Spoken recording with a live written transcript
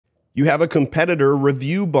You have a competitor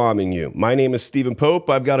review bombing you. My name is Stephen Pope.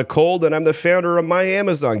 I've got a cold and I'm the founder of My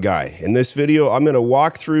Amazon Guy. In this video, I'm going to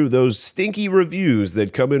walk through those stinky reviews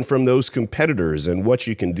that come in from those competitors and what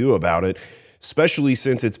you can do about it, especially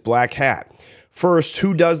since it's black hat. First,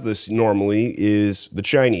 who does this normally is the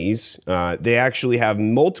Chinese. They actually have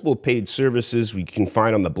multiple paid services we can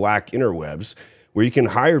find on the black interwebs where you can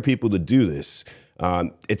hire people to do this.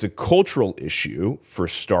 It's a cultural issue for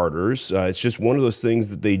starters. It's just one of those things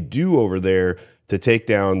that they do over there to take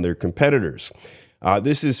down their competitors.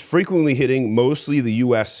 This is frequently hitting mostly the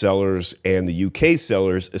US sellers and the UK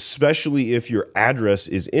sellers, especially if your address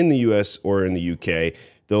is in the US or in the UK.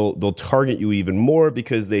 They'll target you even more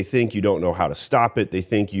because they think you don't know how to stop it. They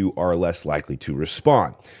think you are less likely to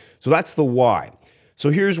respond. So that's the why. So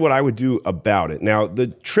here's what I would do about it. Now, the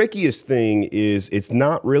trickiest thing is it's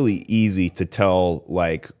not really easy to tell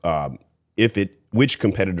which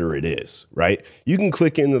competitor it is, right? You can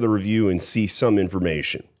click into the review and see some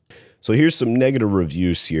information. So here's some negative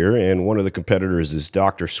reviews here, and one of the competitors is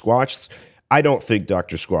Dr. Squatch. I don't think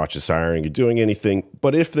Dr. Squatch is hiring or doing anything,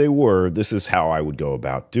 but if they were, this is how I would go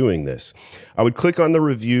about doing this. I would click on the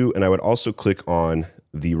review, and I would also click on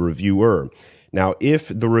the reviewer. Now, if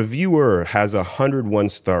the reviewer has 100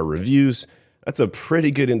 one-star reviews, that's a pretty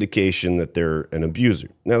good indication that they're an abuser.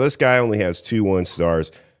 Now, this guy only has 2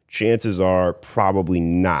 1-stars. Chances are probably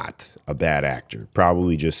not a bad actor,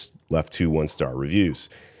 probably just left 2 1-star reviews.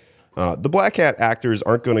 The black hat actors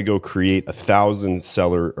aren't going to go create 1,000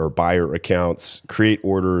 seller or buyer accounts, create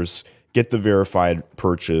orders, get the verified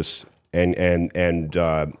purchase, and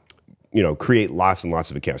create lots and lots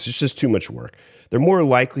of accounts. It's just too much work. They're more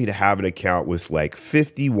likely to have an account with like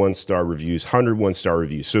 50 1-star reviews, 100 1-star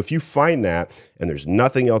reviews. So if you find that and there's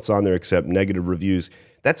nothing else on there except negative reviews,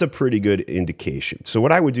 that's a pretty good indication. So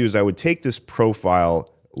what I would do is I would take this profile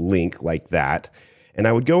link like that, and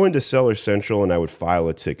I would go into Seller Central and I would file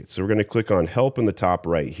a ticket. So we're going to click on Help in the top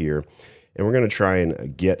right here, and we're going to try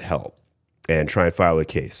and get help and try and file a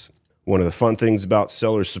case. One of the fun things about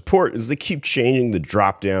seller support is they keep changing the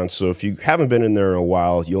drop down. So if you haven't been in there in a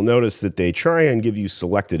while, you'll notice that they try and give you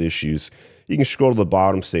selected issues. You can scroll to the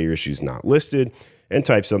bottom, say your issue's not listed, and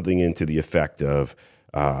type something into the effect of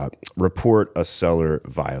report a seller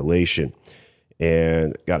violation.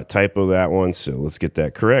 And got a typo that one, so let's get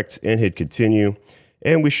that correct and hit continue.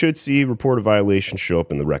 And we should see report a violation show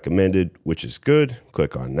up in the recommended, which is good.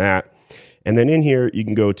 Click on that. And then in here, you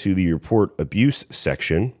can go to the report abuse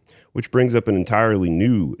section, which brings up an entirely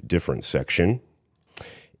new, different section.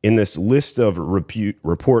 In this list of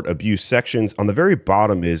report abuse sections, on the very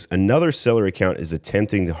bottom is another seller account is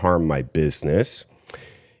attempting to harm my business.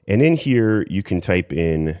 And in here, you can type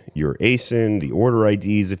in your ASIN, the order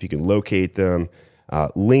IDs, if you can locate them,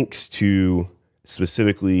 links to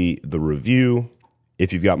specifically the review.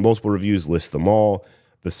 If you've got multiple reviews, list them all.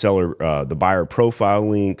 The seller, the buyer profile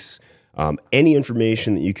links, any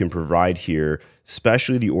information that you can provide here,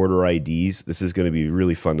 especially the order IDs. This is going to be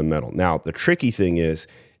really fundamental. Now, the tricky thing is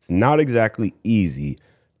it's not exactly easy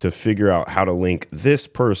to figure out how to link this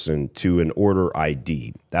person to an order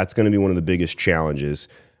ID. That's going to be one of the biggest challenges,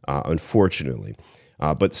 unfortunately.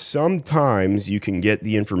 But sometimes you can get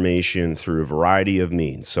the information through a variety of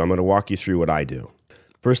means. So I'm going to walk you through what I do.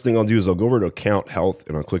 First thing I'll do is I'll go over to Account Health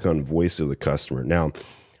and I'll click on Voice of the Customer. Now,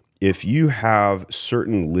 if you have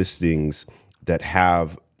certain listings that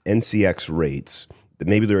have NCX rates, that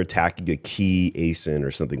maybe they're attacking a key ASIN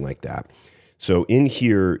or something like that. So in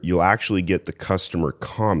here, you'll actually get the customer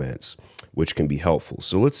comments, which can be helpful.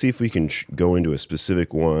 So let's see if we can go into a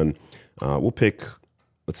specific one. We'll pick,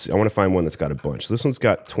 let's see, I want to find one that's got a bunch. So this one's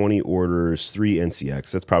got 20 orders, 3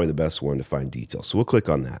 NCX. That's probably the best one to find details. So we'll click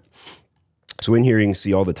on that. So in here, you can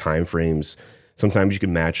see all the time frames. Sometimes you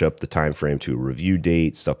can match up the time frame to a review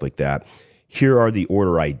date, stuff like that. Here are the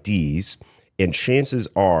order IDs. And chances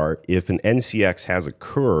are, if an NCX has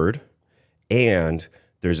occurred and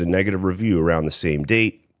there's a negative review around the same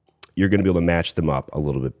date, you're going to be able to match them up a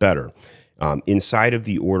little bit better. Inside of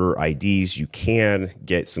the order IDs, you can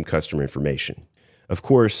get some customer information. Of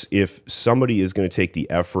course, if somebody is going to take the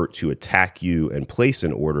effort to attack you and place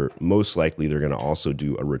an order, most likely they're going to also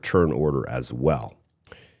do a return order as well.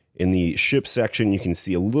 In the ship section, you can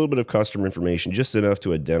see a little bit of customer information, just enough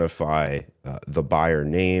to identify the buyer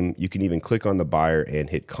name. You can even click on the buyer and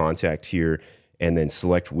hit contact here and then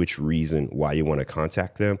select which reason why you want to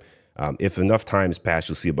contact them. If enough time has passed,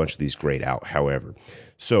 you'll see a bunch of these grayed out, however.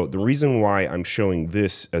 So the reason why I'm showing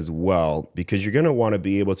this as well, because you're going to want to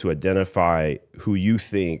be able to identify who you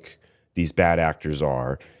think these bad actors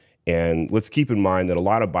are. And let's keep in mind that a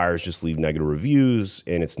lot of buyers just leave negative reviews,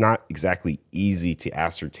 and it's not exactly easy to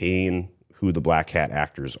ascertain who the black hat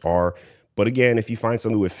actors are. But again, if you find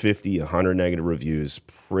something with 50, 100 negative reviews,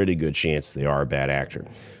 pretty good chance they are a bad actor.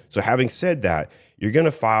 So having said that, you're going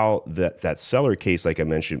to file that seller case like I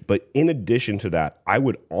mentioned. But in addition to that, I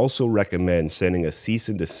would also recommend sending a cease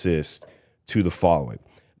and desist to the following: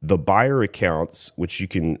 the buyer accounts, which you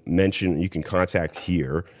can mention, you can contact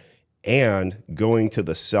here, and going to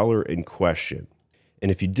the seller in question. And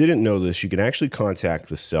if you didn't know this, you can actually contact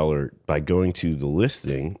the seller by going to the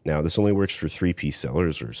listing. Now, this only works for 3P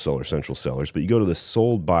sellers or Seller Central sellers, but you go to the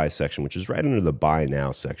sold by section, which is right under the buy now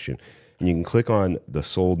section, and you can click on the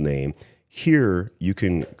sold name. Here, you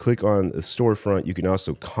can click on the storefront. You can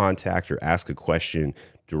also contact or ask a question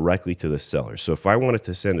directly to the seller. So if I wanted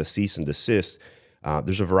to send a cease and desist,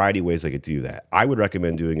 there's a variety of ways I could do that. I would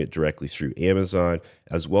recommend doing it directly through Amazon,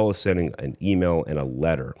 as well as sending an email and a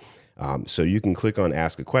letter. So you can click on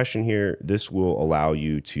ask a question here. This will allow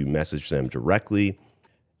you to message them directly.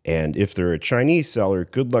 And if they're a Chinese seller,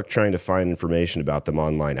 good luck trying to find information about them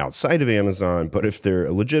online outside of Amazon. But if they're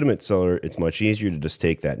a legitimate seller, it's much easier to just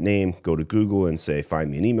take that name, go to Google and say, find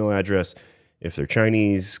me an email address. If they're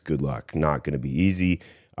Chinese, good luck. Not going to be easy.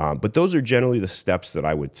 But those are generally the steps that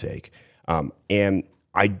I would take. And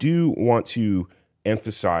I do want to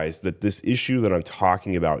emphasize that this issue that I'm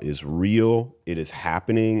talking about is real. It is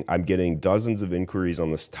happening. I'm getting dozens of inquiries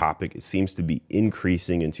on this topic. It seems to be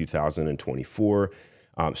increasing in 2024.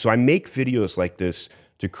 So I make videos like this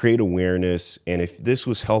to create awareness. And if this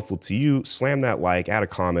was helpful to you, slam that like, add a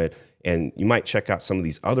comment, and you might check out some of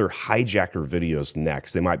these other hijacker videos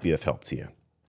next. They might be of help to you.